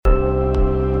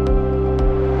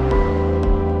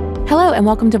Hello, and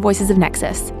welcome to Voices of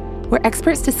Nexus, where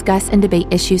experts discuss and debate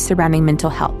issues surrounding mental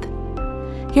health.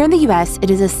 Here in the U.S.,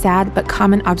 it is a sad but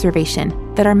common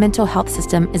observation that our mental health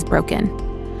system is broken.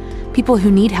 People who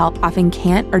need help often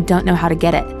can't or don't know how to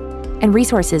get it, and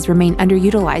resources remain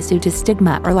underutilized due to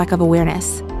stigma or lack of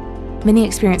awareness. Many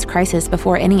experience crisis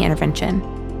before any intervention.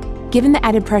 Given the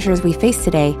added pressures we face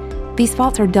today, these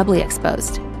faults are doubly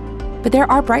exposed. But there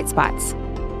are bright spots.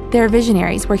 There are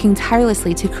visionaries working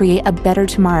tirelessly to create a better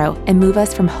tomorrow and move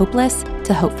us from hopeless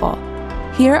to hopeful.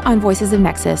 Here on Voices of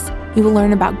Nexus, we will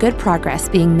learn about good progress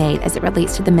being made as it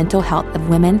relates to the mental health of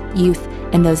women, youth,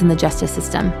 and those in the justice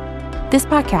system. This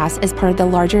podcast is part of the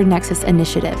larger Nexus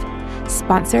initiative,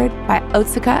 sponsored by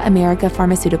Otsuka America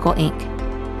Pharmaceutical,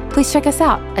 Inc. Please check us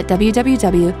out at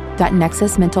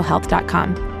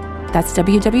www.nexusmentalhealth.com. That's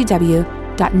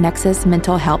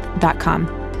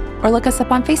www.nexusmentalhealth.com. Or look us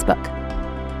up on Facebook.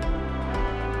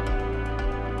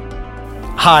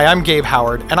 Hi, I'm Gabe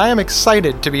Howard, and I am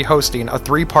excited to be hosting a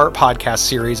 3-part podcast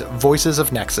series, Voices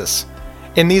of Nexus.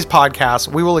 In these podcasts,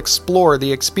 we will explore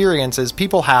the experiences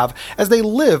people have as they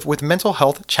live with mental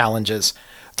health challenges.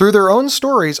 Through their own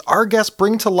stories, our guests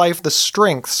bring to life the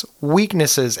strengths,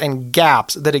 weaknesses, and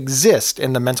gaps that exist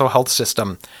in the mental health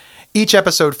system. Each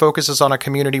episode focuses on a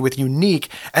community with unique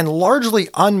and largely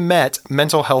unmet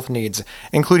mental health needs,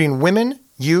 including women,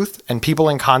 youth, and people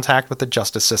in contact with the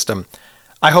justice system.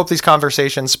 I hope these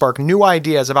conversations spark new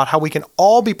ideas about how we can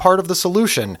all be part of the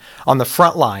solution on the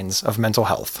front lines of mental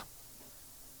health.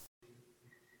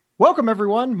 Welcome,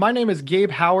 everyone. My name is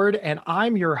Gabe Howard, and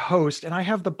I'm your host, and I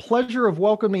have the pleasure of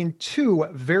welcoming 2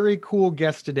 very cool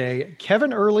guests today,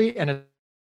 Kevin Early and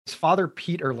his father,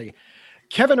 Pete Early.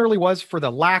 Kevin Early was, for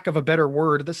the lack of a better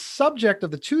word, the subject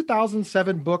of the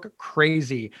 2007 book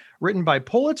Crazy, written by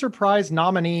Pulitzer Prize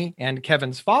nominee and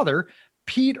Kevin's father,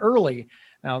 Pete Early.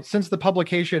 Now, since the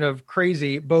publication of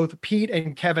Crazy, both Pete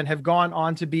and Kevin have gone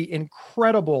on to be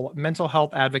incredible mental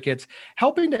health advocates,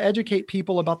 helping to educate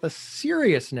people about the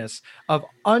seriousness of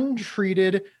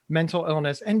untreated mental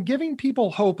illness and giving people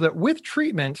hope that with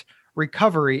treatment,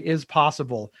 recovery is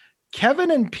possible. Kevin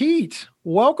and Pete,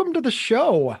 welcome to the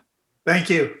show.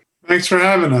 Thank you. Thanks for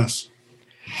having us.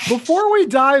 Before we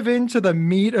dive into the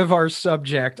meat of our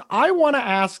subject, I want to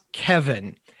ask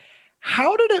Kevin,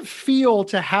 how did it feel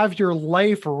to have your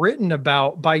life written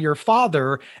about by your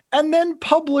father and then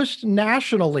published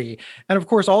nationally? And of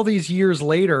course, all these years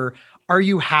later, are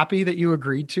you happy that you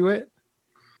agreed to it?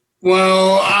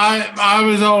 Well, I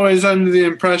was always under the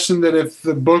impression that if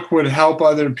the book would help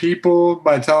other people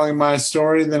by telling my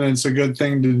story, then it's a good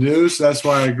thing to do. So that's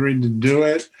why I agreed to do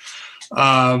it.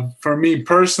 For me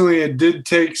personally, it did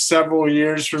take several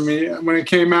years for me. When it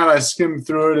came out, I skimmed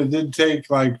through it. It did take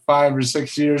like 5 or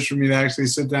 6 years for me to actually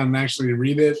sit down and actually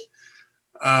read it,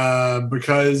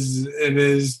 because it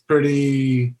is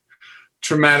pretty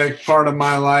traumatic part of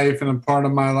my life and a part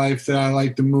of my life that I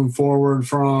like to move forward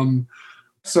from.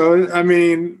 So, I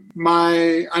mean,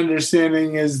 my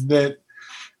understanding is that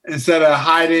instead of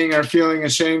hiding or feeling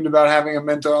ashamed about having a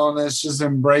mental illness, just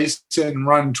embrace it and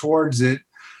run towards it.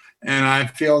 And I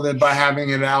feel that by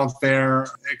having it out there,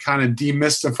 it kind of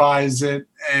demystifies it,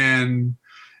 and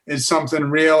it's something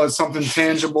real. It's something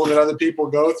tangible that other people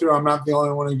go through. I'm not the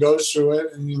only one who goes through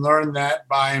it. And you learn that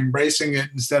by embracing it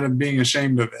instead of being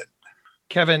ashamed of it.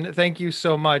 Kevin, thank you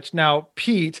so much. Now,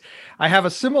 Pete, I have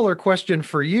a similar question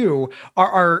for you.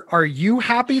 Are you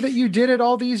happy that you did it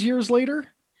all these years later?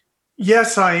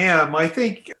 Yes, I am. I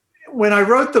think when I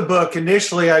wrote the book,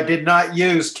 initially, I did not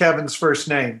use Kevin's first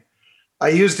name. I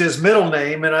used his middle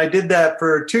name, and I did that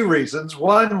for 2 reasons.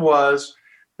 One was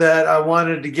that I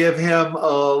wanted to give him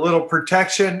a little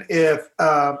protection if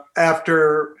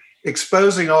after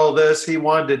exposing all this, he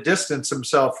wanted to distance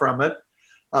himself from it.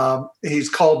 He's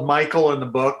called Michael in the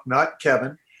book, not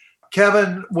Kevin.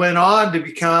 Kevin went on to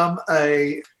become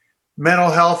a mental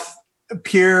health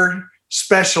peer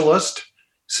specialist.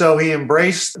 So he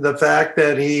embraced the fact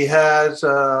that he has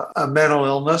a mental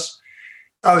illness.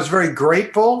 I was very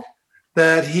grateful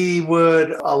that he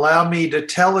would allow me to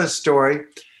tell his story.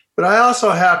 But I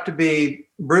also have to be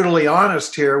brutally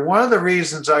honest here. One of the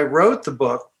reasons I wrote the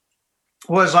book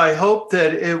was I hoped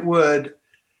that it would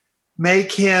make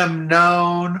him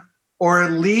known, or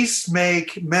at least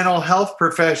make mental health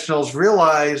professionals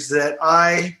realize that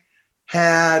I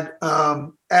had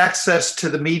access to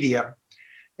the media.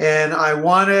 And I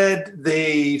wanted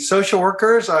the social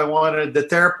workers, I wanted the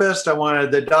therapists, I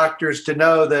wanted the doctors to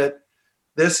know that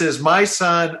this is my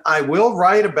son. I will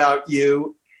write about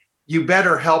you. You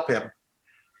better help him.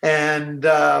 And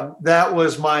that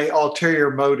was my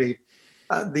ulterior motive.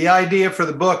 The idea for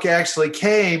the book actually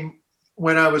came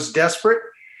when I was desperate.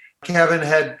 Kevin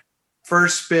had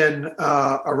first been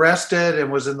arrested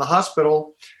and was in the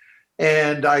hospital.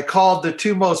 And I called the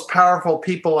two most powerful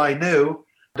people I knew,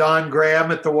 Don Graham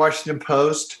at the Washington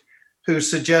Post, who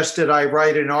suggested I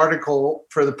write an article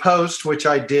for the Post, which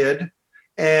I did,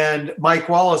 and Mike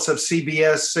Wallace of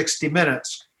CBS 60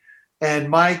 Minutes. And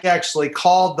Mike actually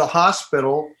called the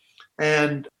hospital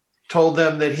and told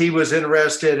them that he was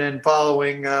interested in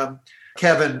following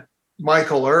Kevin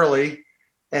Michael Early.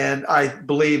 And I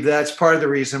believe that's part of the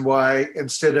reason why,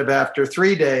 instead of after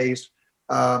 3 days,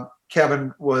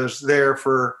 Kevin was there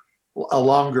for a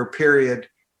longer period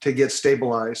to get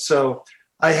stabilized. So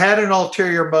I had an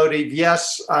ulterior motive.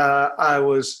 Yes, I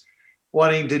was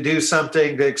wanting to do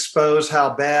something to expose how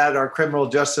bad our criminal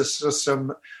justice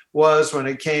system was when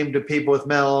it came to people with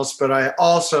mental illness, but I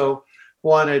also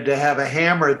wanted to have a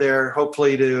hammer there,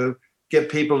 hopefully to get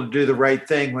people to do the right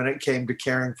thing when it came to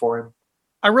caring for him.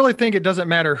 I really think it doesn't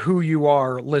matter who you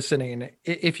are listening.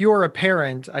 If you're a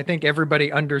parent, I think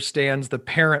everybody understands the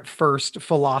parent first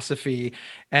philosophy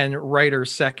and writer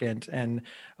second. And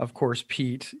of course,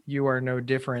 Pete, you are no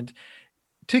different.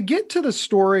 To get to the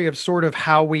story of sort of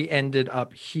how we ended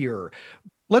up here,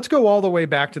 let's go all the way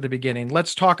back to the beginning.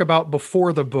 Let's talk about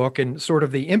before the book and sort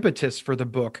of the impetus for the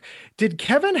book. Did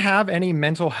Kevin have any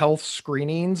mental health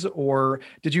screenings, or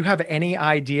did you have any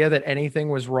idea that anything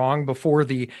was wrong before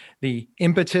the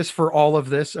impetus for all of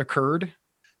this occurred?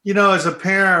 You know, as a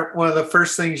parent, one of the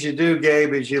first things you do,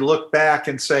 Gabe, is you look back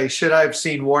and say, should I have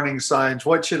seen warning signs?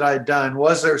 What should I have done?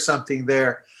 Was there something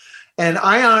there? And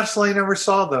I honestly never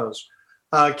saw those.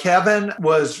 Kevin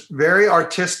was very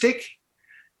artistic.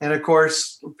 And of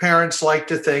course, parents like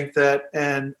to think that,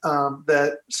 and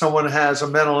that someone has a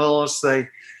mental illness, they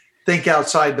think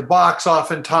outside the box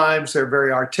oftentimes. They're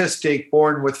very artistic,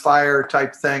 born with fire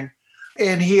type thing.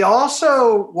 And he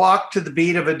also walked to the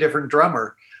beat of a different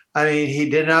drummer. I mean, he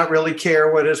did not really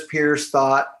care what his peers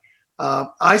thought.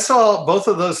 I saw both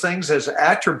of those things as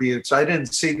attributes. I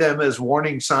didn't see them as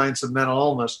warning signs of mental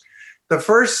illness. The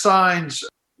first signs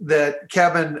that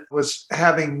Kevin was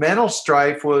having mental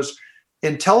strife was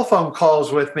in telephone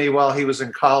calls with me while he was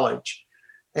in college.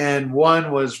 And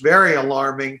one was very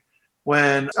alarming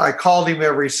when I called him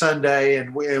every Sunday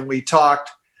and we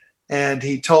talked, and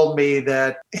he told me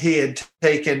that he had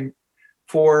taken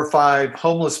 4 or 5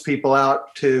 homeless people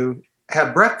out to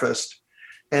have breakfast.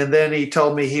 And then he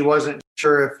told me he wasn't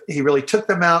sure if he really took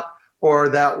them out or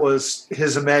that was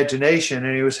his imagination,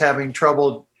 and he was having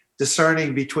trouble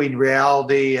discerning between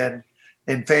reality and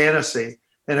fantasy.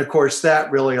 And of course, that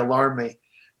really alarmed me.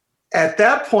 At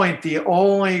that point, the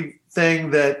only thing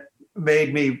that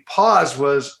made me pause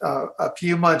was a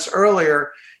few months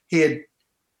earlier, he had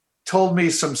told me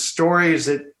some stories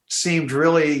that seemed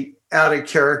really out of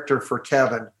character for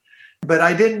Kevin. But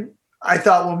I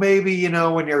thought, well, maybe, you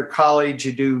know, when you're in college,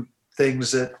 you do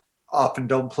things that often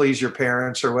don't please your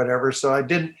parents or whatever. So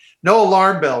no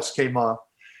alarm bells came off.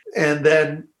 And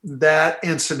then that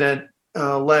incident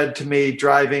led to me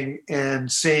driving and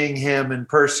seeing him in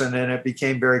person, and it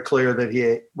became very clear that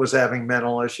he was having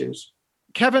mental issues.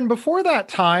 Kevin, before that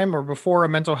time, or before a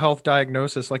mental health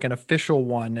diagnosis, like an official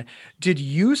one, did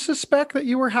you suspect that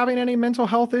you were having any mental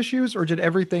health issues, or did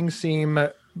everything seem,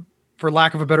 for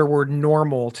lack of a better word,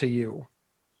 normal to you?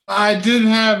 I did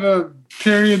have a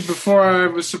period before I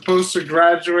was supposed to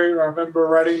graduate. I remember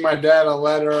writing my dad a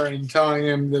letter and telling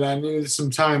him that I needed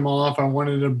some time off. I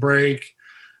wanted a break.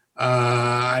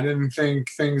 I didn't think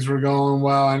things were going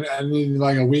well. I needed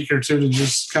like a week or two to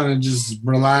just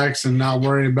relax and not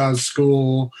worry about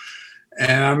school.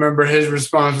 And I remember his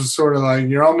response was sort of like,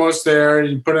 you're almost there.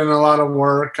 You put in a lot of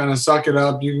work, kind of suck it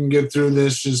up. You can get through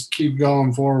this. Just keep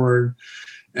going forward.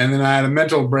 And then I had a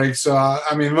mental break. So,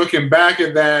 I mean, looking back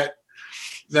at that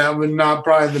was not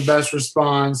probably the best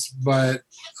response, but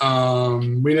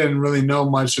we didn't really know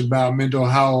much about mental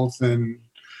health, and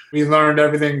we learned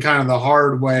everything kind of the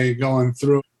hard way going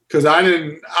through, because I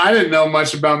didn't know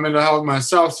much about mental health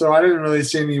myself, so I didn't really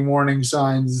see any warning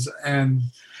signs. And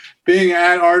being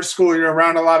at art school, you're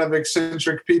around a lot of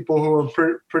eccentric people who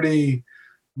are pretty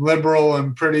liberal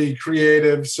and pretty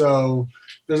creative, so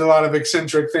there's a lot of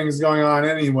eccentric things going on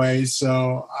anyway.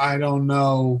 So I don't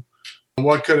know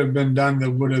what could have been done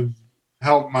that would have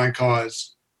helped my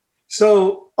cause.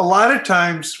 So a lot of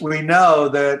times we know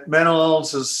that mental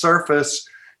illnesses surface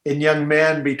in young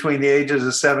men between the ages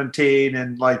of 17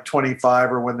 and like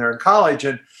 25, or when they're in college.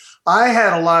 And I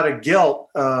had a lot of guilt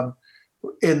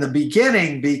in the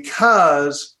beginning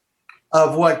because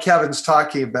of what Kevin's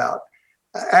talking about.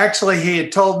 Actually, he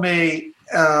had told me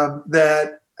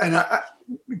that, and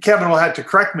Kevin will have to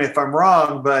correct me if I'm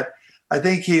wrong, but I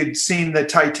think he had seen the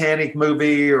Titanic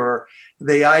movie, or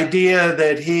the idea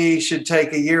that he should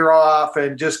take a year off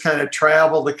and just kind of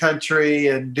travel the country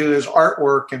and do his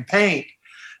artwork and paint.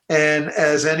 And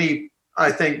as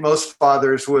I think most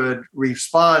fathers would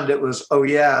respond, it was, oh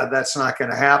yeah, that's not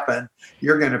going to happen.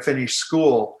 You're going to finish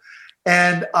school.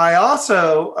 And I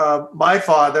also, my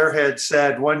father had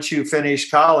said, once you finish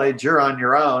college, you're on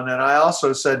your own. And I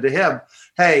also said to him,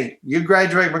 hey, you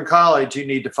graduate from college, you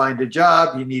need to find a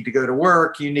job, you need to go to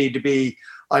work, you need to be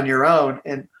on your own.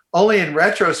 And only in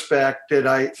retrospect did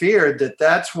I fear that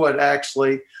that's what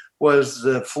actually was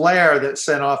the flare that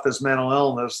sent off his mental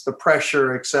illness, the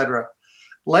pressure, et cetera.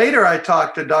 Later, I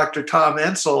talked to Dr. Tom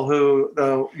Insel,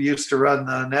 who used to run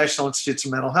the National Institutes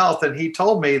of Mental Health, and he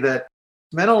told me that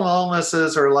mental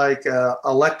illnesses are like an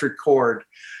electric cord,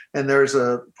 and there's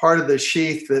a part of the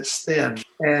sheath that's thin,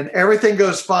 and everything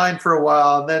goes fine for a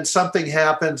while, and then something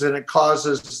happens and it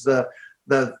causes the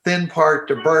thin part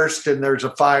to burst, and there's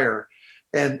a fire.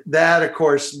 And that, of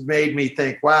course, made me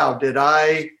think, wow, did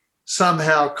I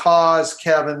somehow cause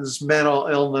Kevin's mental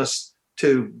illness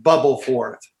to bubble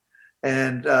forth?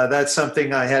 And that's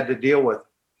something I had to deal with.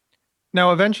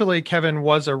 Now, eventually, Kevin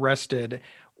was arrested.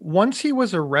 Once he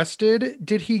was arrested,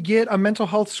 did he get a mental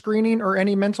health screening or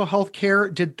any mental health care?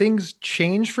 Did things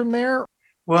change from there?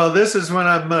 Well, this is when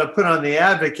I'm going to put on the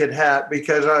advocate hat,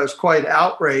 because I was quite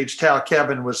outraged how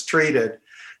Kevin was treated.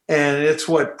 And it's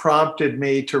what prompted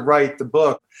me to write the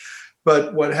book.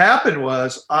 But what happened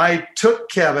was I took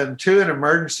Kevin to an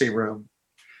emergency room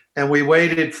and we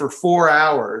waited for 4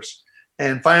 hours.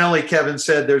 And finally, Kevin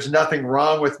said, there's nothing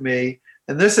wrong with me.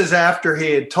 And this is after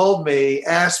he had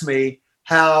asked me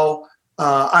how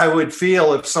I would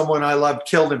feel if someone I loved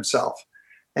killed himself.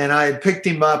 And I had picked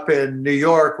him up in New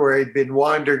York, where he'd been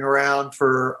wandering around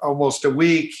for almost a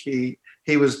week. He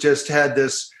was just had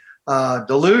this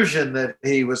delusion that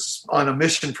he was on a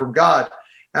mission from God.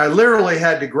 I literally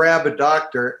had to grab a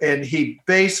doctor, and he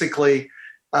basically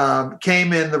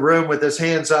came in the room with his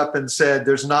hands up and said,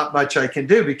 there's not much I can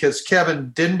do, because Kevin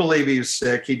didn't believe he was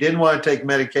sick. He didn't want to take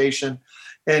medication,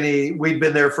 and we'd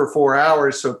been there for 4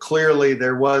 hours. So clearly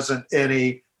there wasn't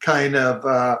any kind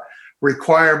of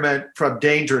requirement from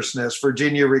dangerousness.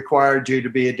 Virginia required you to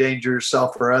be a danger to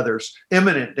yourself or others,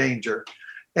 imminent danger.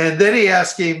 And then he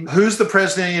asked him, who's the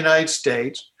president of the United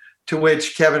States? To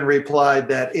which Kevin replied,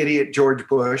 that idiot George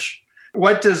Bush.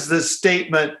 What does this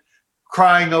statement,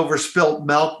 crying over spilt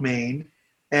milk, mean?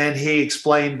 And he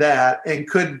explained that. And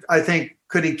could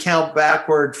he count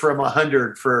backward from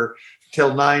 100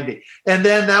 till 90? And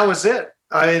then that was it.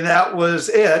 That was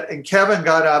it. And Kevin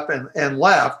got up and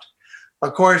left.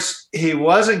 Of course, he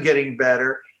wasn't getting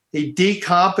better. He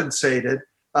decompensated.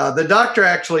 The doctor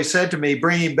actually said to me,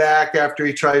 bring him back after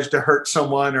he tries to hurt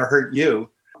someone or hurt you.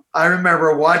 I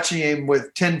remember watching him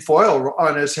with tinfoil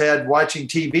on his head, watching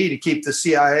TV to keep the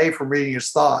CIA from reading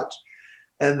his thoughts.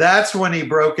 And that's when he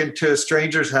broke into a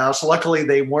stranger's house. Luckily,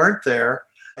 they weren't there.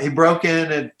 He broke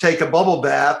in and take a bubble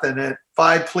bath, and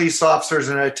 5 police officers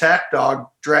and an attack dog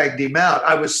dragged him out.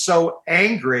 I was so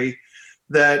angry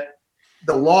that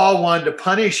the law wanted to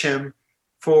punish him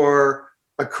for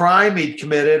a crime he'd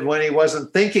committed when he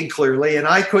wasn't thinking clearly, and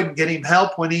I couldn't get him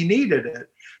help when he needed it.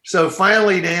 So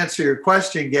finally, to answer your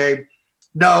question, Gabe,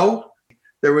 no,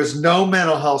 there was no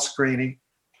mental health screening.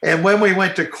 And when we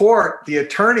went to court, the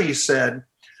attorney said,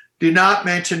 do not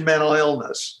mention mental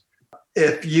illness.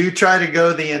 If you try to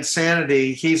go the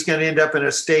insanity, he's going to end up in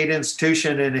a state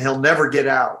institution and he'll never get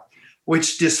out,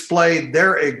 which displayed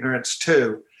their ignorance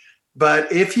too.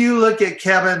 But if you look at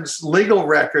Kevin's legal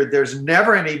record, there's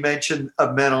never any mention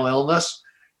of mental illness,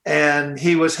 and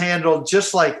he was handled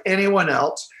just like anyone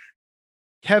else.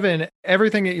 Kevin,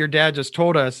 everything that your dad just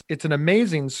told us, it's an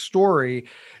amazing story.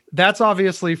 That's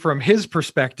obviously from his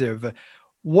perspective.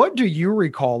 What do you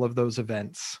recall of those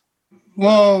events?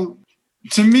 Well,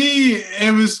 to me,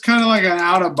 it was kind of like an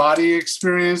out-of-body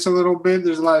experience a little bit.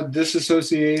 There's a lot of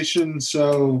disassociation.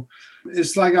 So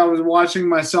it's like I was watching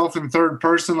myself in third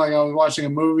person, like I was watching a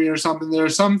movie or something. There are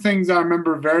some things I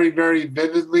remember very, very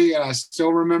vividly, and I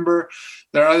still remember.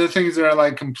 There are other things that are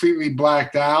like completely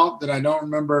blacked out that I don't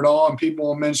remember at all. And people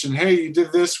will mention, hey, you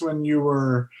did this when you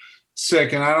were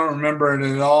sick, and I don't remember it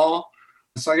at all.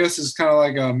 So I guess it's kind of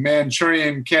like a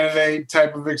Manchurian candidate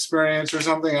type of experience or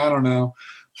something. I don't know.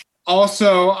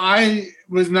 Also, I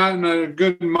was not in a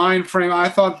good mind frame. I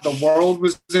thought the world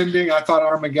was ending. I thought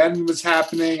Armageddon was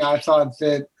happening. I thought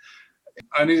that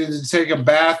I needed to take a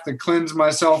bath to cleanse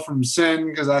myself from sin,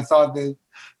 because I thought that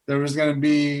there was going to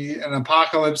be an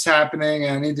apocalypse happening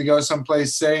and I need to go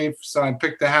someplace safe. So I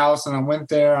picked a house and I went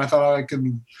there. I thought I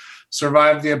could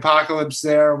survive the apocalypse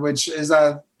there, which, as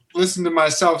I listen to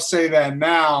myself say that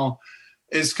now,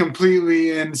 is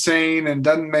completely insane and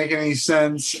doesn't make any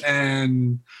sense.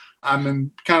 And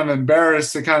I'm kind of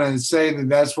embarrassed to kind of say that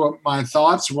that's what my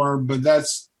thoughts were, but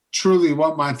that's truly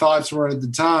what my thoughts were at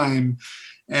the time.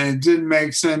 And it didn't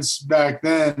make sense back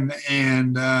then.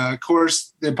 And of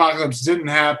course, the apocalypse didn't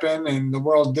happen and the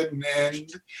world didn't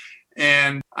end.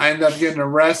 And I ended up getting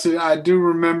arrested. I do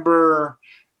remember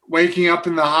waking up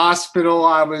in the hospital.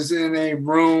 I was in a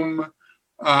room,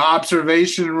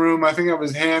 observation room. I think I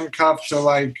was handcuffed to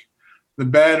like the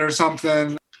bed or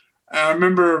something. I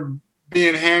remember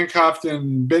being handcuffed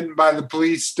and bitten by the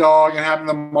police dog and having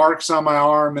the marks on my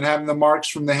arm and having the marks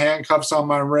from the handcuffs on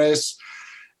my wrist.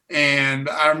 And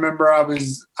I remember I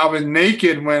was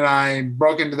naked when I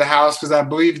broke into the house because I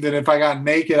believed that if I got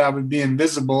naked, I would be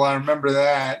invisible. I remember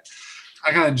that.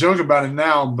 I kind of joke about it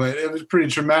now, but it was pretty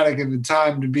traumatic at the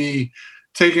time to be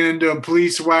taken into a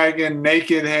police wagon,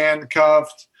 naked,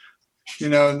 handcuffed. You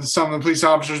know, some of the police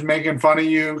officers making fun of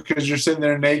you because you're sitting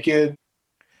there naked.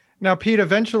 Now, Pete,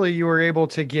 eventually you were able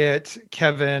to get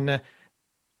Kevin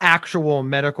actual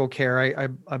medical care,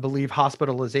 I believe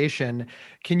hospitalization.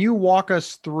 Can you walk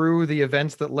us through the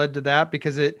events that led to that?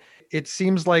 Because it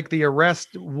seems like the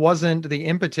arrest wasn't the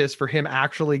impetus for him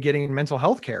actually getting mental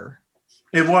health care.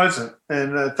 It wasn't.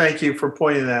 And thank you for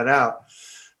pointing that out.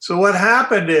 So what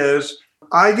happened is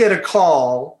I get a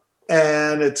call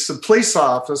and it's a police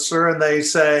officer and they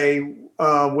say,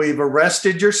 we've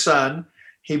arrested your son.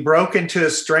 He broke into a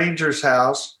stranger's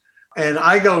house. And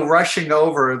I go rushing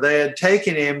over. They had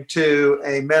taken him to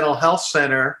a mental health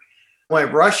center,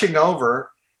 went rushing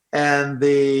over, and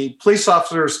the police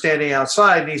officer was standing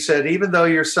outside. And he said, even though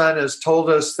your son has told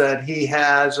us that he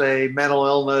has a mental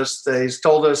illness, he's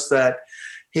told us that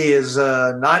he is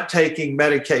not taking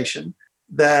medication,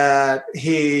 that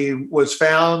he was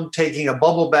found taking a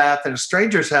bubble bath in a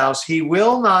stranger's house, he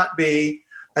will not be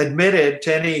admitted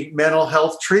to any mental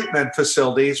health treatment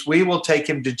facilities. We will take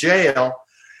him to jail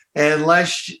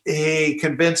unless he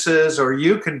convinces or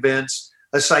you convince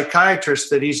a psychiatrist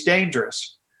that he's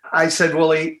dangerous. I said,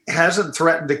 well, he hasn't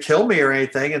threatened to kill me or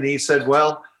anything. And he said,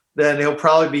 well, then he'll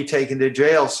probably be taken to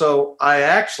jail. So I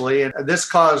actually, and this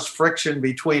caused friction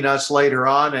between us later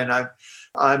on, and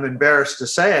I'm embarrassed to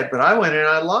say it, but I went in and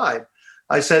I lied.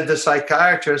 I said to the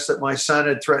psychiatrist that my son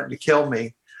had threatened to kill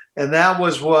me. And that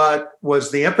was what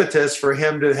was the impetus for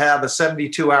him to have a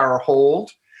 72-hour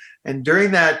hold. And during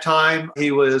that time,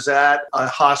 he was at a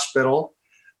hospital.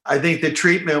 I think the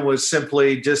treatment was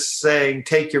simply just saying,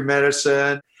 take your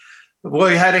medicine. Well,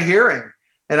 he had a hearing.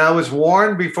 And I was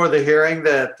warned before the hearing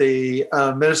that the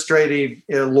administrative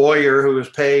lawyer who was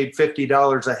paid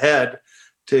 $50 a head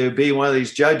to be one of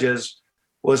these judges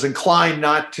was inclined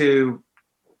not to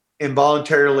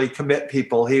involuntarily commit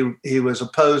people. He was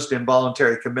opposed to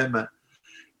involuntary commitment.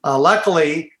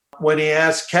 Luckily, when he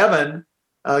asked Kevin,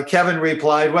 Kevin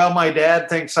replied, well, my dad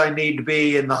thinks I need to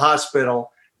be in the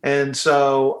hospital, and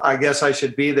so I guess I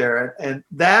should be there. And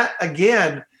that,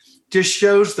 again, just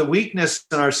shows the weakness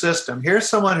in our system. Here's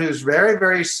someone who's very,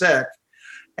 very sick,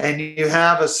 and you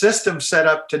have a system set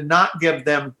up to not give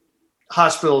them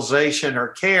hospitalization or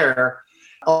care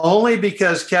only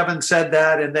because Kevin said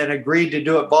that and then agreed to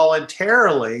do it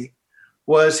voluntarily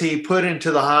was he put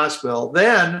into the hospital.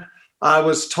 Then I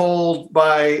was told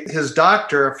by his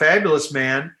doctor, a fabulous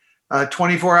man,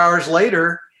 24 hours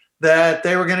later, that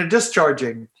they were going to discharge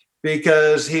him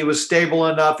because he was stable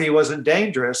enough, he wasn't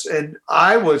dangerous. And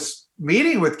I was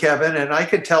meeting with Kevin, and I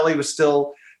could tell he was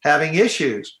still having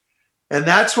issues. And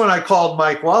that's when I called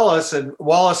Mike Wallace, and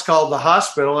Wallace called the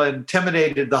hospital and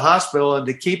intimidated the hospital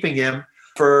into keeping him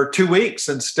for 2 weeks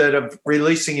instead of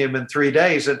releasing him in 3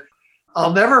 days. And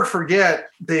I'll never forget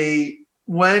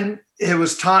when it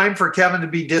was time for Kevin to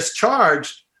be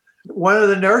discharged, one of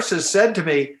the nurses said to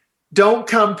me, don't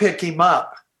come pick him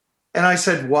up. And I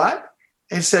said, what?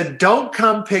 And said, don't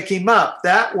come pick him up.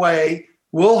 That way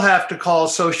we'll have to call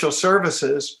social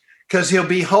services because he'll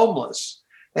be homeless.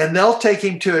 And they'll take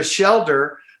him to a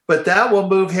shelter, but that will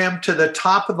move him to the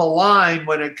top of the line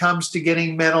when it comes to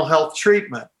getting mental health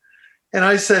treatment. And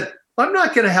I said, I'm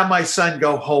not going to have my son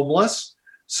go homeless.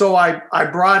 So I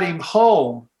brought him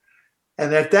home.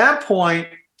 And at that point,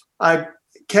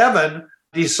 Kevin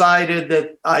decided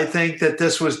that I think that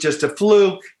this was just a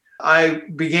fluke. I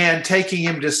began taking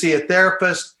him to see a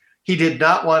therapist. He did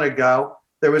not want to go.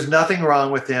 There was nothing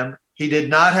wrong with him. He did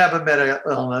not have a mental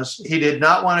illness. He did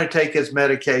not want to take his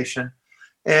medication.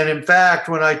 And in fact,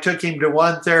 when I took him to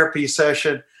one therapy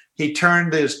session, he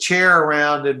turned his chair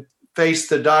around and faced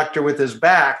the doctor with his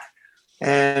back.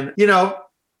 And, you know,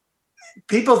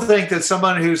 people think that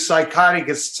someone who's psychotic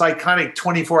is psychotic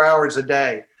 24 hours a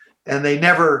day, and they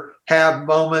never have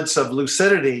moments of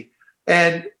lucidity.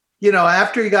 And,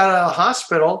 after he got out of the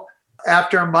hospital,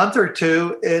 after a month or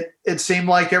two, it seemed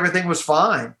like everything was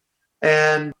fine.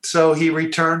 And so he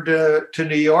returned to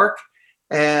New York.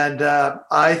 And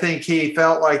I think he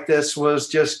felt like this was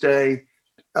just a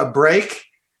break.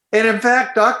 And in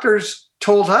fact, doctors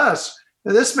told us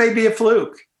this may be a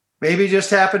fluke. Maybe it just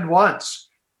happened once.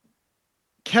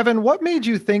 Kevin, what made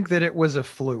you think that it was a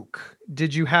fluke?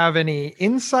 Did you have any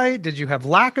insight? Did you have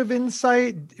lack of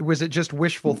insight? Was it just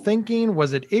wishful thinking?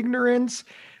 Was it ignorance?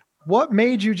 What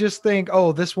made you just think,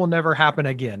 oh, this will never happen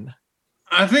again?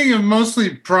 I think it was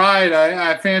mostly pride.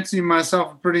 I fancy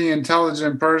myself a pretty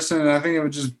intelligent person. And I think it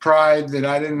was just pride that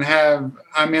I didn't have.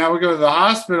 I mean, I would go to the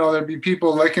hospital. There'd be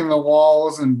people licking the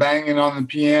walls and banging on the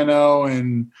piano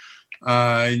and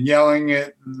yelling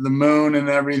at the moon and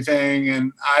everything.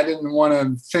 And I didn't want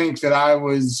to think that I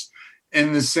was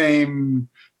in the same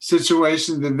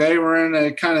situation that they were in.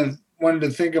 I kind of wanted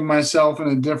to think of myself in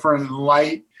a different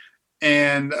light.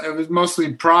 And it was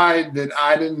mostly pride that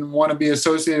I didn't want to be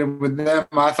associated with them.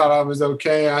 I thought I was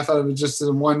okay. I thought it was just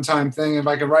a one-time thing. If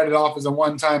I could write it off as a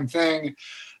one-time thing,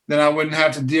 then I wouldn't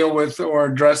have to deal with or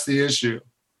address the issue.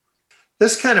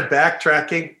 This kind of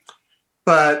backtracking,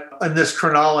 but in this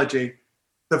chronology,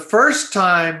 the first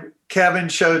time Kevin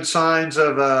showed signs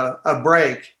of a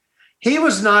break, he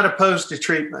was not opposed to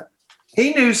treatment.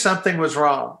 He knew something was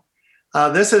wrong.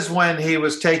 This is when he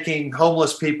was taking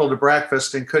homeless people to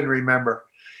breakfast and couldn't remember.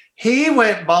 He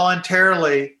went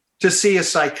voluntarily to see a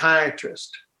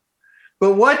psychiatrist.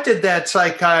 But what did that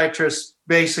psychiatrist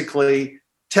basically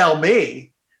tell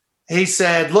me? He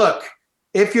said, look,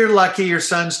 if you're lucky, your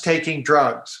son's taking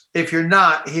drugs. If you're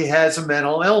not, he has a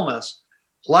mental illness.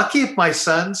 Lucky if my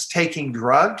son's taking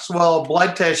drugs? Well, a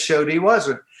blood test showed he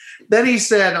wasn't. Then he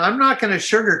said, I'm not going to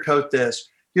sugarcoat this.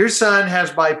 Your son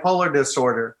has bipolar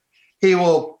disorder. He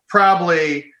will have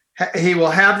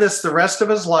this the rest of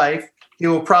his life. He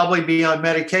will probably be on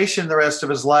medication the rest of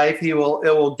his life. It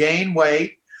will gain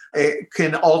weight. It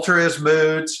can alter his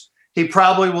moods. He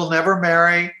probably will never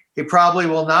marry. He probably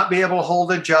will not be able to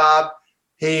hold a job.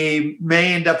 He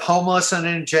may end up homeless and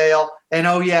in jail. And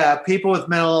oh yeah, people with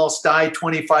mental illness die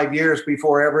 25 years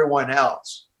before everyone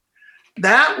else.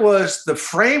 That was the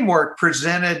framework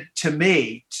presented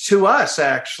to us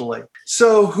actually.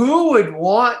 So who would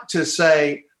want to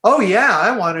say, oh yeah,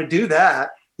 I want to do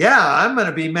that. Yeah, I'm going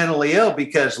to be mentally ill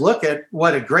because look at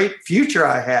what a great future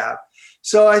I have.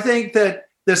 So I think that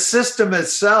the system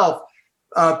itself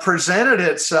presented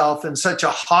itself in such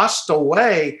a hostile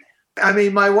way. I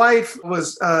mean, my wife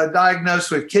was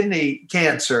diagnosed with kidney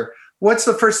cancer. What's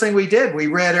the first thing we did? We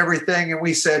read everything and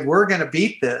we said, we're going to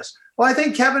beat this. Well, I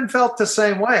think Kevin felt the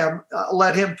same way. I'll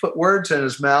let him put words in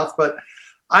his mouth, but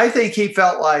I think he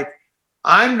felt like,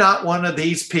 I'm not one of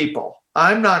these people.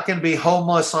 I'm not going to be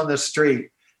homeless on the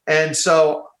street. And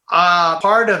so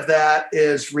part of that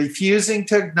is refusing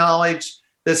to acknowledge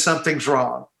that something's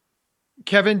wrong.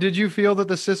 Kevin, did you feel that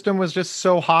the system was just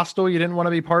so hostile you didn't want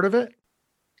to be part of it?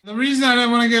 The reason I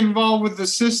didn't want to get involved with the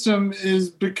system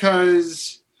is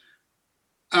because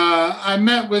I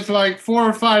met with like 4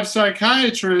 or 5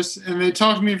 psychiatrists and they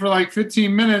talked to me for like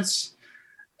 15 minutes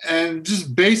and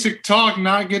just basic talk,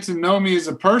 not get to know me as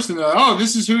a person. Like, oh,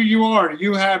 this is who you are.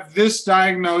 You have this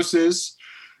diagnosis.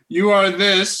 You are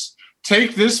this.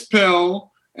 Take this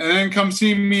pill and then come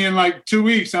see me in like 2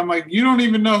 weeks. I'm like, you don't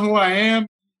even know who I am.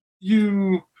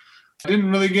 You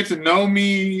didn't really get to know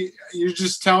me. You're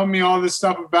just telling me all this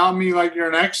stuff about me like you're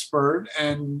an expert,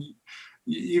 and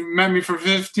you've met me for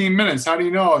 15 minutes. How do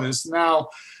you know all this? Now,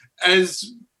 as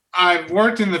I've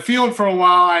worked in the field for a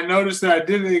while, I noticed that I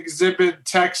did exhibit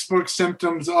textbook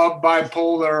symptoms of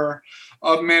bipolar,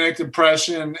 of manic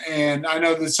depression, and I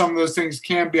know that some of those things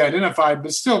can be identified,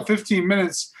 but still 15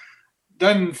 minutes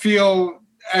doesn't feel,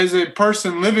 as a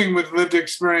person living with lived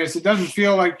experience, it doesn't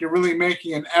feel like you're really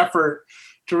making an effort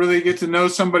to really get to know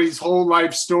somebody's whole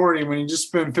life story when you just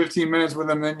spend 15 minutes with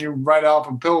them, then you write off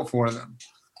a pill for them.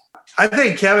 I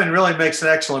think Kevin really makes an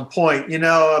excellent point. You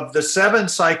know, of the 7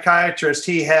 psychiatrists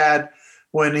he had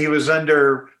when he was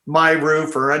under my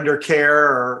roof or under care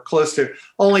or close to,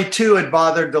 only 2 had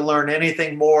bothered to learn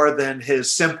anything more than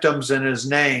his symptoms and his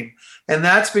name. And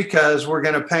that's because we're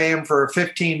going to pay him for a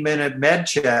 15-minute med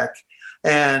check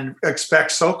and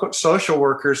expect social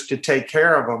workers to take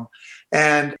care of him.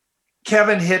 And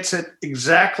Kevin hits it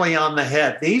exactly on the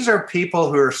head. These are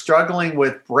people who are struggling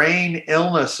with brain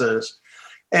illnesses.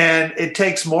 And it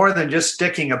takes more than just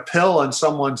sticking a pill in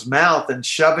someone's mouth and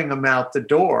shoving them out the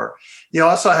door. You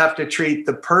also have to treat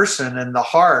the person and the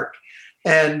heart.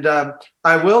 And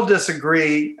I will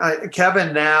disagree.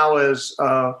 Kevin now is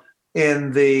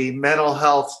in the mental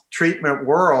health treatment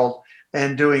world.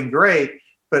 and doing great.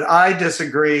 But I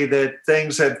disagree that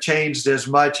things have changed as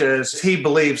much as he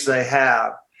believes they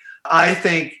have. I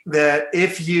think that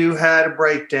if you had a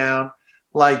breakdown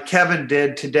like Kevin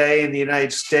did today in the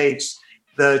United States,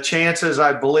 the chances,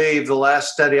 I believe, the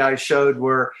last study I showed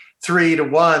were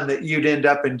 3-1 that you'd end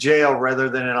up in jail rather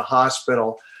than in a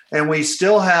hospital. And we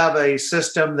still have a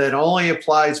system that only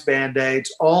applies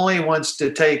Band-Aids, only wants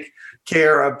to take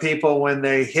care of people when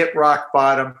they hit rock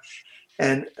bottom.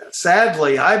 And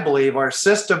sadly, I believe our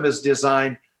system is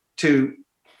designed to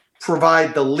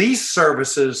provide the least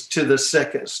services to the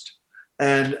sickest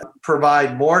and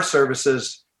provide more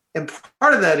services. And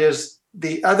part of that is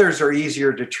the others are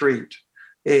easier to treat.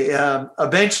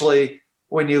 Eventually,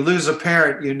 when you lose a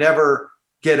parent, you never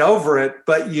get over it,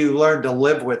 but you learn to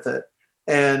live with it.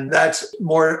 And that's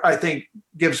more, I think,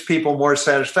 gives people more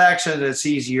satisfaction. It's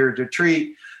easier to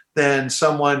treat than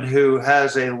someone who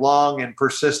has a long and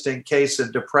persistent case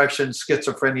of depression,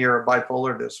 schizophrenia, or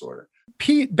bipolar disorder.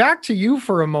 Pete, back to you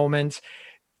for a moment.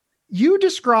 You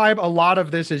describe a lot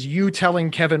of this as you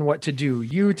telling Kevin what to do,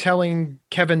 you telling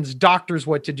Kevin's doctors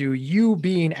what to do, you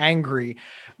being angry.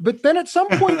 But then at some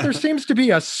point, there seems to be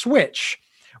a switch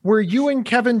where you and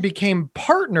Kevin became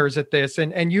partners at this.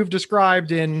 And you've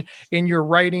described in your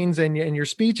writings and in your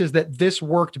speeches that this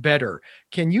worked better.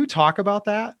 Can you talk about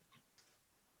that?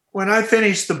 When I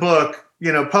finished the book,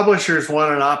 publishers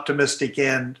want an optimistic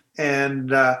end.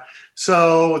 And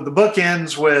so the book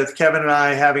ends with Kevin and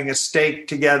I having a steak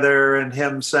together and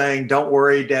him saying, "Don't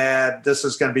worry, Dad, this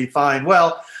is going to be fine."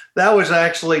 Well, that was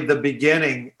actually the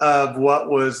beginning of what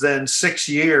was then 6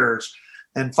 years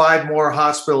and 5 more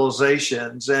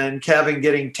hospitalizations and Kevin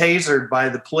getting tasered by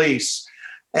the police.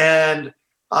 And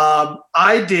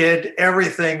I did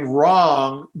everything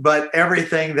wrong, but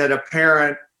everything that a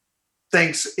parent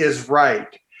thinks is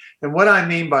right. And what I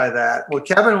mean by that, well,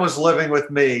 Kevin was living with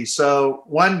me. So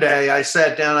one day I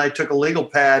sat down, I took a legal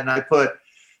pad and I put,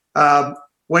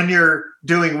 when you're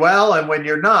doing well and when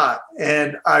you're not.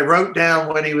 And I wrote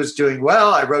down when he was doing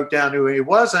well. I wrote down who he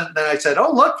wasn't. Then I said,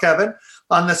 "Oh, look, Kevin,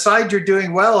 on the side you're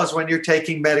doing well is when you're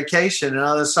taking medication. And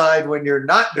on the side when you're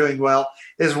not doing well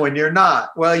is when you're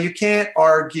not." Well, you can't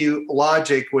argue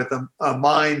logic with a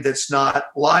mind that's not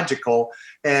logical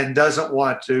and doesn't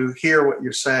want to hear what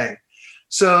you're saying.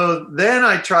 So then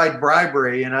I tried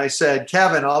bribery and I said,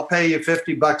 "Kevin, I'll pay you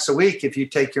 $50 a week if you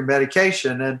take your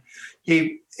medication." And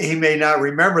he may not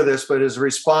remember this, but his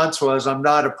response was, "I'm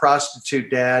not a prostitute,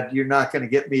 Dad. You're not going to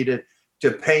get me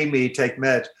to pay me take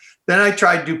meds." Then I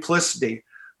tried duplicity.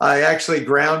 I actually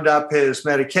ground up his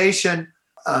medication.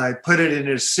 I put it in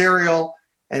his cereal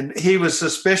and he was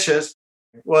suspicious.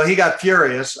 Well, he got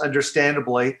furious,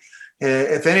 understandably.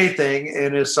 If anything,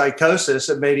 in his psychosis,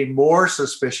 it made him more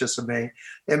suspicious of me.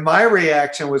 And my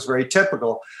reaction was very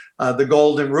typical. The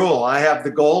golden rule. I have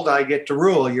the gold, I get to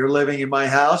rule. You're living in my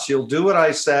house. You'll do what I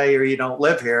say or you don't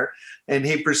live here. And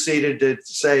he proceeded to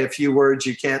say a few words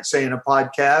you can't say in a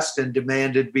podcast and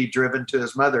demanded to be driven to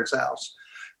his mother's house.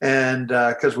 And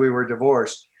because we were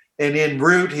divorced. And en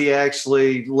route, he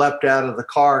actually leapt out of the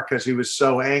car because he was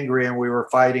so angry and we were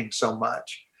fighting so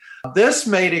much. This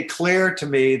made it clear to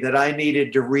me that I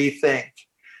needed to rethink.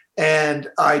 And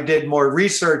I did more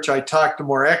research. I talked to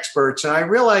more experts. And I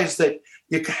realized that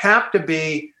you have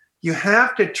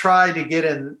to try to get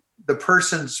in the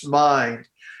person's mind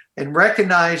and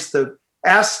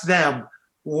ask them,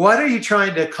 what are you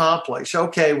trying to accomplish?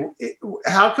 Okay,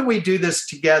 how can we do this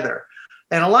together?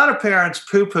 And a lot of parents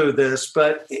poo-poo this,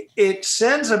 but it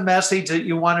sends a message that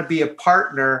you want to be a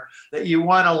partner, that you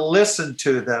want to listen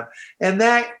to them. And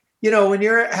that, when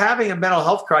you're having a mental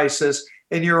health crisis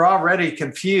and you're already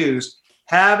confused,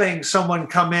 having someone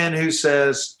come in who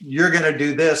says, "You're going to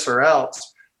do this or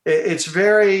else," it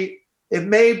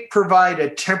may provide a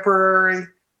temporary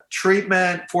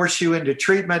treatment, force you into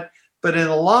treatment, but in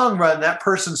the long run, that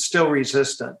person's still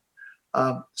resistant.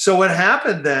 So what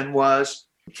happened then was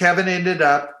Kevin ended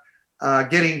up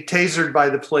getting tasered by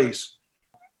the police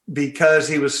because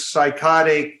he was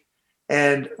psychotic.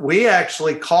 And we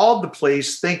actually called the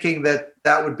police thinking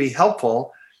that would be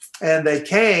helpful. And they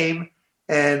came,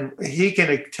 and he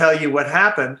can tell you what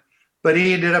happened, but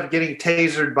he ended up getting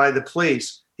tasered by the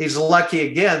police. He's lucky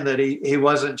again that he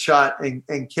wasn't shot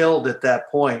and killed at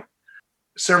that point.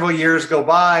 Several years go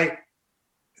by.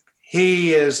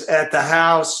 He is at the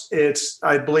house. It's,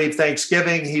 I believe,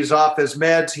 Thanksgiving. He's off his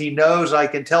meds. He knows, I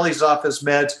can tell he's off his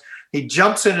meds. He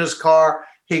jumps in his car.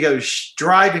 He goes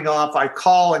driving off. I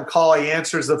call and call. He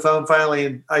answers the phone finally,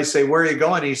 and I say, "Where are you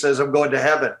going?" He says, "I'm going to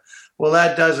heaven." Well,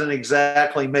 that doesn't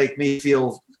exactly make me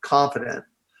feel confident.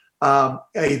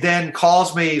 He then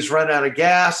calls me. He's run out of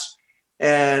gas.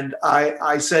 And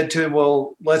I said to him,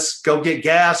 well, let's go get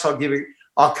gas.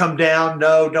 I'll come down.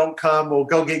 No, don't come. We'll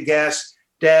go get gas.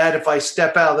 Dad, if I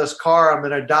step out of this car, I'm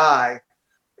going to die.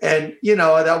 And,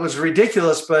 that was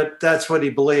ridiculous, but that's what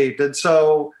he believed. And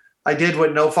so I did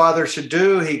what no father should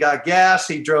do. He got gas.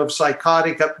 He drove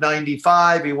psychotic up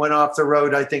 95. He went off the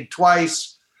road, I think,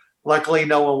 twice. Luckily,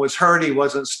 no one was hurt. He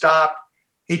wasn't stopped.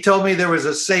 He told me there was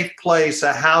a safe place,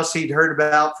 a house he'd heard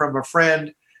about from a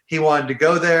friend. He wanted to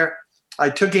go there. I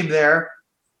took him there,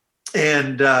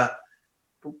 and a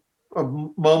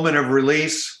moment of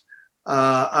release.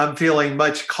 I'm feeling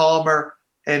much calmer.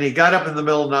 And he got up in the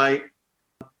middle of the night.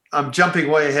 I'm jumping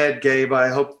way ahead, Gabe. I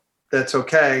hope that's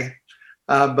okay.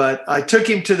 But I took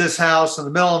him to this house in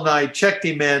the middle of the night, checked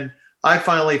him in. I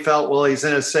finally felt, well, he's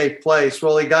in a safe place.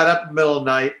 Well, he got up in the middle of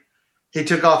the night. He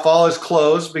took off all his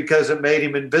clothes because it made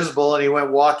him invisible, and he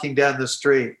went walking down the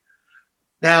street.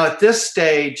 Now, at this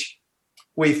stage,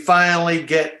 we finally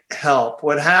get help.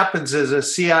 What happens is a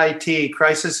CIT,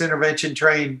 crisis intervention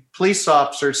trained police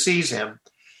officer, sees him,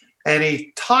 and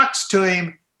he talks to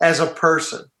him as a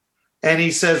person. And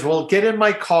he says, well, get in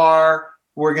my car.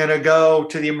 We're going to go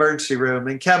to the emergency room.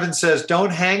 And Kevin says,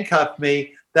 don't handcuff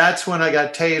me. That's when I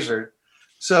got tasered.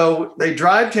 So they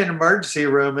drive to an emergency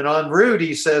room, and en route,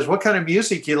 he says, what kind of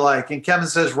music you like? And Kevin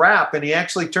says, rap. And he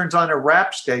actually turns on a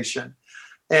rap station.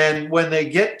 And when they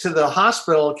get to the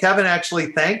hospital, Kevin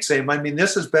actually thanks him. I mean,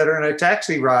 this is better than a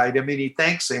taxi ride. I mean, he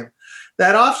thanks him.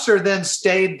 That officer then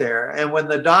stayed there. And when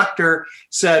the doctor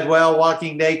said, well,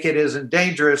 walking naked isn't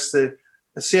dangerous, the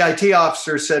CIT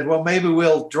officer said, well, maybe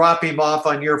we'll drop him off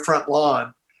on your front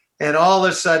lawn. And all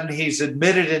of a sudden, he's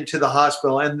admitted into the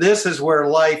hospital. And this is where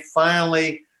life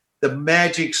finally, the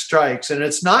magic strikes. And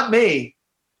it's not me.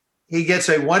 He gets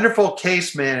a wonderful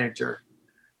case manager.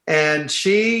 And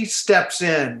she steps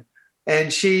in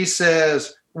and she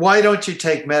says, why don't you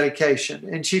take medication?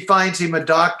 And she finds him a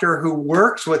doctor who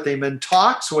works with him and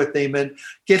talks with him and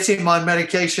gets him on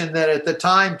medication that at the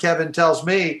time, Kevin tells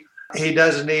me, he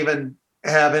doesn't even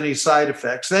have any side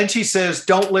effects. Then she says,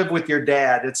 don't live with your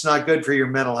dad. It's not good for your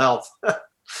mental health.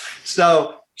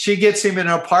 So she gets him in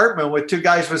an apartment with two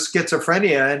guys with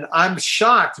schizophrenia. And I'm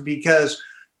shocked because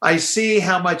I see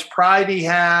how much pride he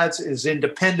has, his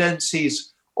independence.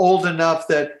 He's old enough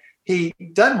that he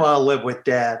doesn't want to live with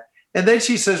dad. And then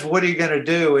she says, what are you going to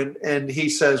do? And he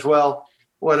says, well,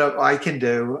 what I can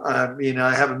do,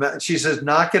 I haven't. She says,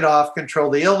 knock it off, control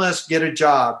the illness, get a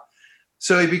job.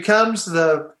 So he becomes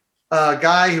the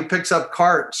guy who picks up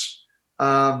carts.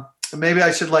 Maybe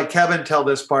I should let Kevin tell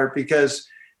this part, because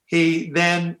he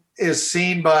then is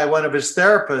seen by one of his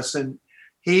therapists, and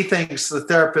he thinks the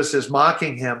therapist is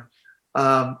mocking him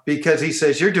because he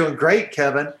says, you're doing great,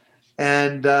 Kevin.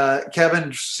 And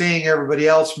Kevin's seeing everybody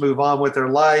else move on with their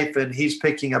life, and he's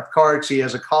picking up carts. He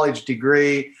has a college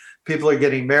degree. People are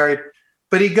getting married.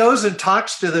 But he goes and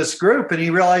talks to this group, and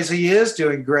he realizes he is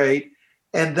doing great.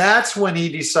 And that's when he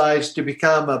decides to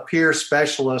become a peer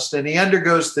specialist, and he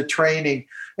undergoes the training,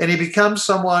 and he becomes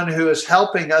someone who is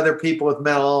helping other people with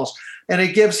mental illness. And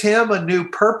it gives him a new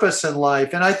purpose in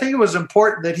life. And I think it was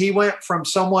important that he went from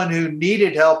someone who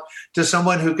needed help to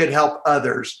someone who could help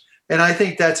others. And I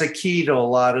think that's a key to a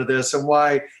lot of this, and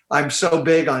why I'm so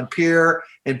big on peer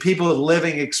and people with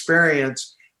living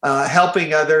experience,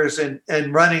 helping others and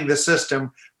running the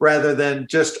system, rather than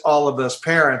just all of us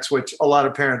parents, which a lot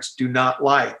of parents do not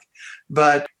like.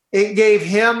 But it gave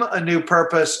him a new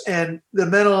purpose, and the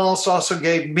mental illness also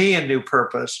gave me a new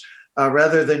purpose,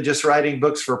 rather than just writing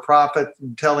books for profit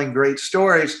and telling great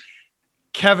stories.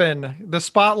 Kevin, the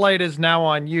spotlight is now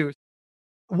on you.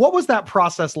 What was that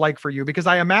process like for you? Because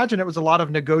I imagine it was a lot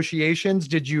of negotiations.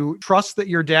 Did you trust that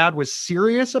your dad was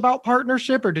serious about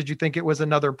partnership, or did you think it was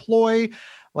another ploy,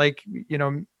 like,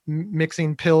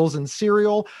 mixing pills and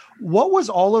cereal? What was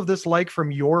all of this like from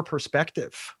your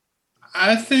perspective?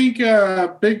 I think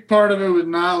a big part of it was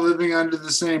not living under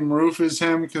the same roof as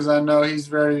him, because I know he's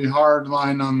very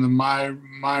hardline on the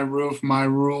my roof, my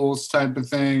rules type of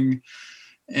thing.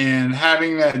 And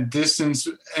having that distance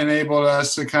enabled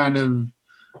us to kind of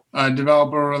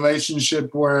develop a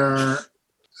relationship where,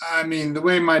 the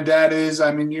way my dad is,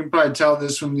 you can probably tell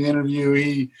this from the interview,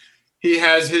 he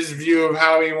has his view of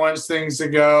how he wants things to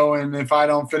go. And if I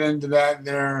don't fit into that,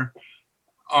 there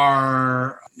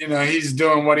are, he's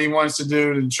doing what he wants to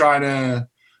do to try to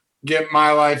get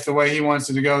my life the way he wants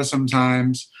it to go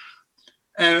sometimes.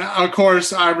 And of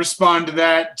course, I respond to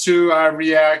that too. I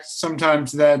react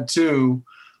sometimes to that too.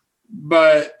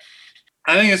 But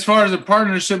I think as far as a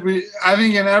partnership, I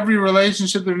think in every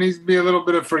relationship there needs to be a little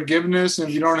bit of forgiveness. And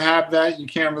if you don't have that, you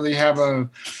can't really have a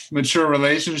mature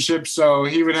relationship. So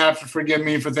he would have to forgive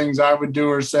me for things I would do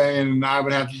or say, and I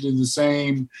would have to do the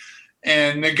same.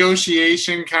 And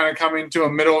negotiation, kind of coming to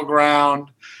a middle ground,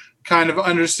 kind of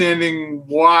understanding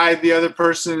why the other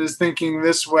person is thinking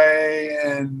this way,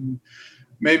 and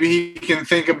maybe he can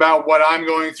think about what I'm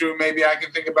going through. Maybe I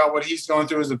can think about what he's going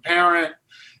through as a parent,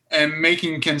 and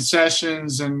making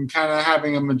concessions and kind of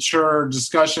having a mature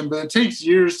discussion. But it takes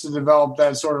years to develop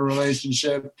that sort of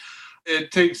relationship.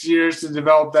 It takes years to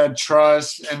develop that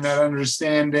trust and that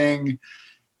understanding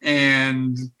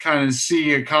and kind of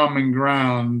see a common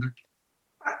ground.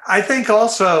 I think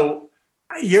also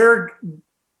you're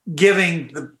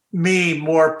giving me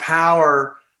more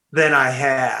power than I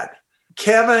had.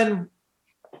 Kevin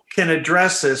can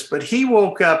address this, but he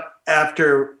woke up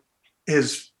after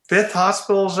his 5th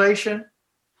hospitalization.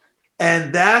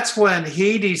 And that's when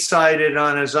he decided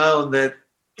on his own that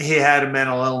he had a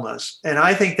mental illness. And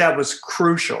I think that was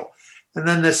crucial. And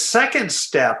then the second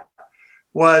step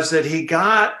was that he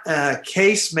got a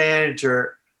case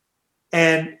manager,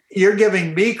 and you're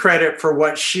giving me credit for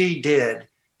what she did.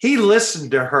 He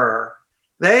listened to her.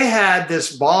 They had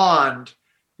this bond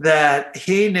that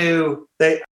he knew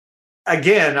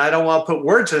again, I don't want to put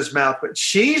words in his mouth, but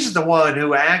she's the one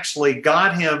who actually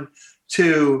got him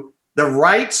to the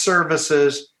right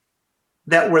services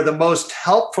that were the most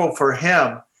helpful for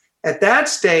him. At that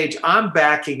stage, I'm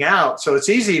backing out. So it's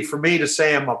easy for me to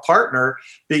say I'm a partner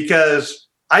because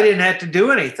I didn't have to do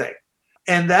anything.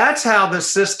 And that's how the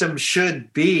system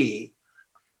should be.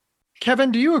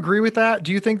 Kevin, do you agree with that?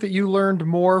 Do you think that you learned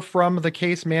more from the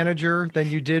case manager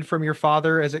than you did from your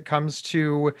father as it comes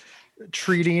to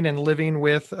treating and living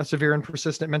with a severe and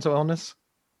persistent mental illness?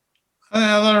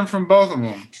 I learned from both of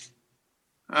them.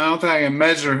 I don't think I can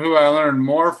measure who I learned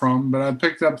more from, but I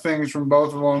picked up things from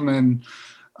both of them. And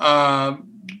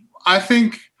I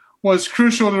think what's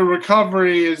crucial to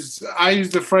recovery is, I use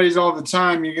the phrase all the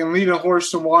time, you can lead a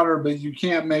horse to water, but you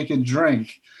can't make it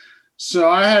drink. So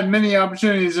I had many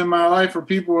opportunities in my life where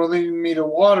people were leading me to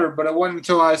water, but it wasn't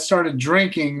until I started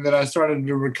drinking that I started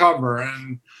to recover.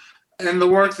 And the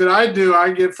work that I do,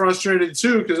 I get frustrated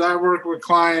too, because I work with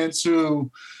clients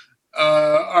who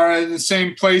are in the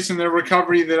same place in their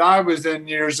recovery that I was in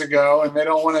years ago, and they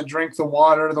don't want to drink the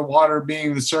water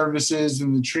being the services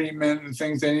and the treatment and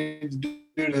things they need to do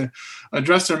to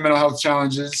address their mental health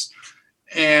challenges.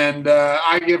 And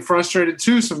I get frustrated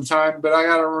too sometimes, but I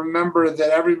got to remember that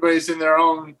everybody's in their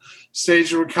own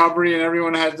stage of recovery and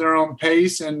everyone has their own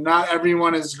pace, and not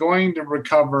everyone is going to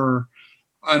recover,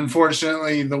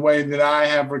 unfortunately, the way that I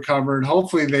have recovered.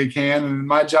 Hopefully they can, and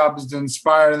my job is to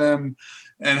inspire them,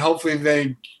 and hopefully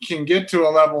they can get to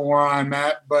a level where I'm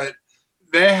at, but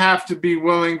they have to be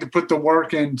willing to put the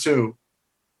work in too.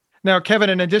 Now, Kevin,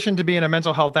 in addition to being a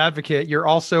mental health advocate, you're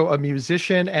also a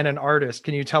musician and an artist.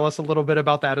 Can you tell us a little bit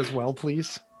about that as well,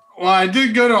 please? Well, I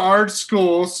did go to art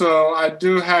school, so I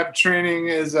do have training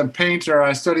as a painter.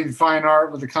 I studied fine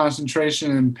art with a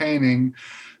concentration in painting.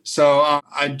 So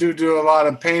I do a lot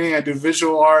of painting. I do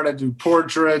visual art. I do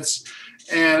portraits.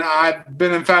 And I've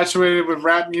been infatuated with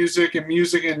rap music and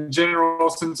music in general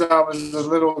since I was a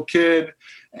little kid.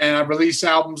 And I release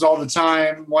albums all the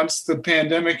time. Once the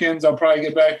pandemic ends, I'll probably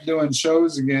get back to doing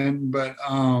shows again. But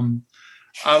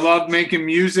I love making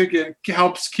music. It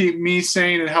helps keep me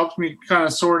sane. It helps me kind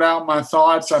of sort out my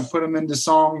thoughts. I put them into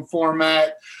song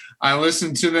format. I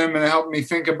listen to them, and it helps me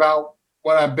think about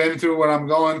what I've been through, what I'm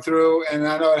going through. And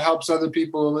I know it helps other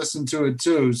people to listen to it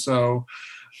too. So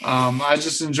I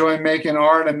just enjoy making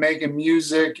art and making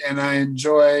music, and I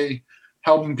enjoy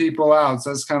helping people out.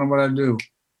 So that's kind of what I do.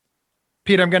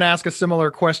 Pete, I'm going to ask a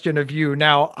similar question of you.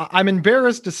 Now, I'm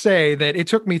embarrassed to say that it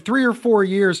took me 3 or 4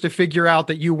 years to figure out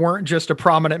that you weren't just a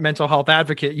prominent mental health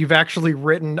advocate. You've actually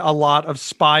written a lot of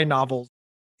spy novels.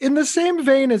 In the same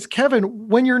vein as Kevin,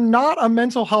 when you're not a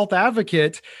mental health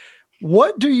advocate,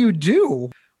 what do you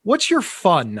do? What's your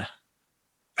fun?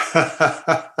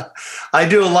 I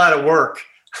do a lot of work.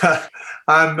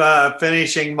 I'm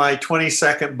finishing my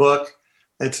 22nd book.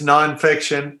 It's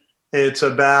nonfiction. It's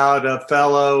about a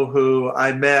fellow who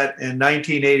I met in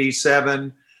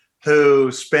 1987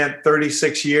 who spent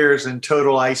 36 years in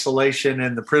total isolation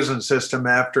in the prison system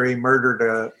after he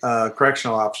murdered a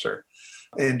correctional officer.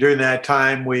 And during that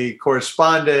time, we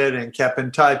corresponded and kept in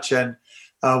touch, and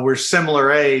we're similar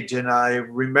age. And I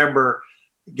remember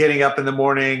getting up in the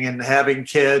morning and having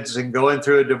kids and going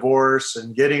through a divorce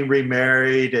and getting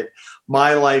remarried, and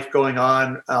my life going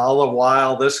on all the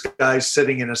while this guy's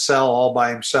sitting in a cell all by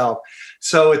himself.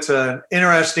 So it's an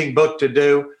interesting book to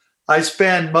do. I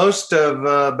spend most of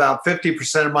about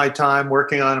 50% of my time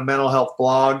working on a mental health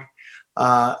blog.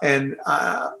 And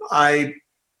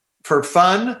for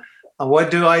fun, what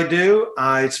do?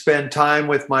 I spend time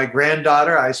with my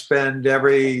granddaughter. I spend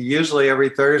usually every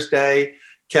Thursday,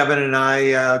 Kevin and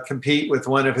I compete with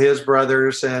one of his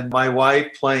brothers and my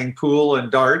wife playing pool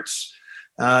and darts.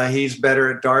 He's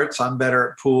better at darts. I'm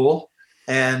better at pool.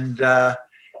 And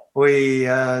we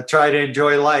try to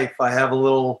enjoy life. I have a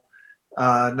little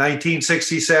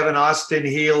 1967 Austin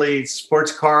Healey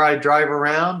sports car I drive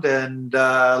around, and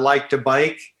like to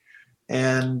bike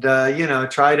and,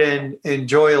 try to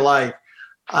enjoy life.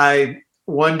 I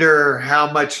wonder how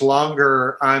much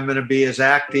longer I'm going to be as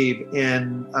active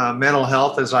in mental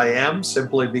health as I am,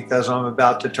 simply because I'm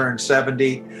about to turn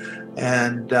 70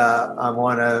 and I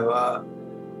want to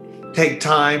take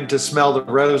time to smell the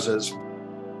roses.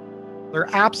 There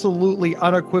absolutely,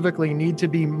 unequivocally need to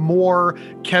be more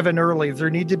Kevin Earlys. There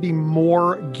need to be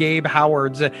more Gabe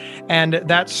Howards. And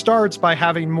that starts by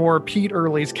having more Pete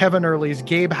Earlys, Kevin Earlys,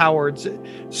 Gabe Howards.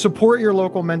 Support your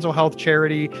local mental health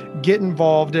charity. Get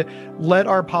involved. Let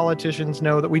our politicians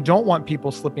know that we don't want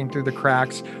people slipping through the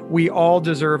cracks. We all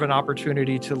deserve an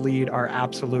opportunity to lead our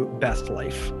absolute best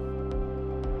life.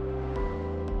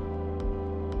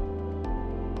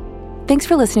 Thanks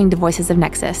for listening to Voices of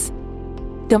Nexus.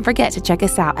 Don't forget to check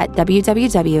us out at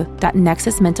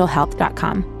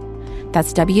www.nexusmentalhealth.com.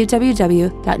 That's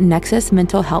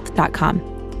www.nexusmentalhealth.com.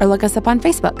 Or look us up on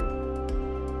Facebook.